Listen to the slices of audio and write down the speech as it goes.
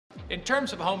In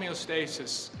terms of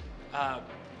homeostasis,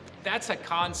 that's a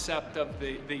concept of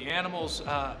the animal's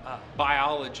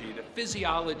biology, the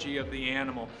physiology of the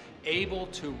animal, able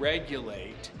to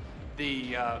regulate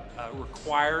the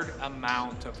required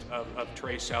amount of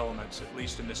trace elements, at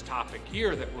least in this topic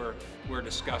here that we're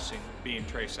discussing, being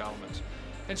trace elements.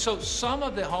 And so some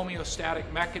of the homeostatic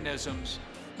mechanisms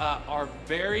are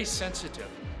very sensitive,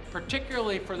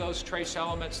 particularly for those trace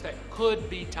elements that could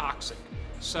be toxic,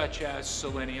 such as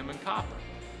selenium and copper.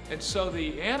 And so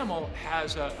the animal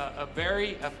has a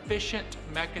very efficient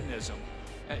mechanism,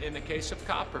 in the case of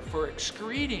copper, for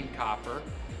excreting copper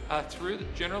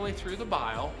generally through the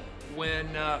bile when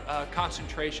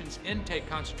intake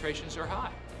concentrations are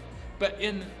high. But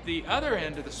in the other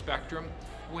end of the spectrum,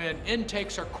 when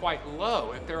intakes are quite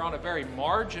low, if they're on a very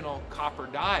marginal copper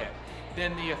diet,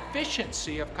 then the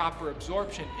efficiency of copper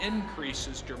absorption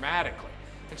increases dramatically.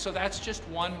 And so that's just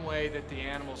one way that the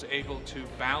animal is able to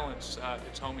balance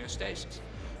its homeostasis.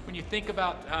 When you think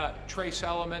about trace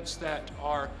elements that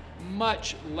are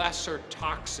much lesser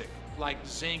toxic, like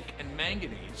zinc and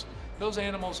manganese, those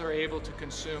animals are able to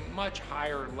consume much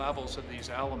higher levels of these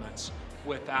elements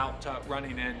without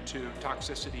running into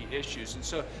toxicity issues. And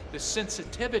so the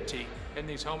sensitivity in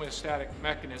these homeostatic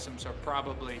mechanisms are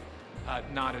probably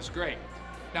not as great.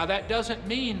 Now that doesn't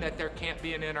mean that there can't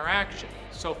be an interaction.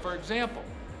 So for example,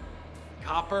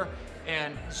 copper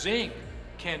and zinc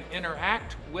can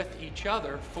interact with each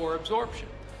other for absorption.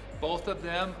 Both of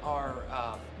them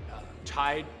are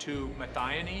tied to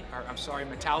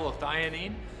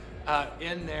metallothionein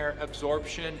in their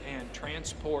absorption and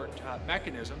transport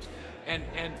mechanisms. And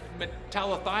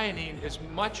metallothionein is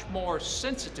much more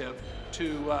sensitive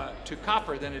to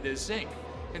copper than it is zinc.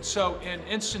 And so in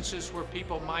instances where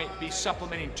people might be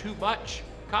supplementing too much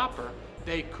copper,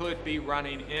 they could be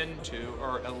running into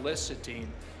or eliciting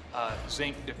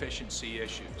zinc deficiency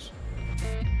issues.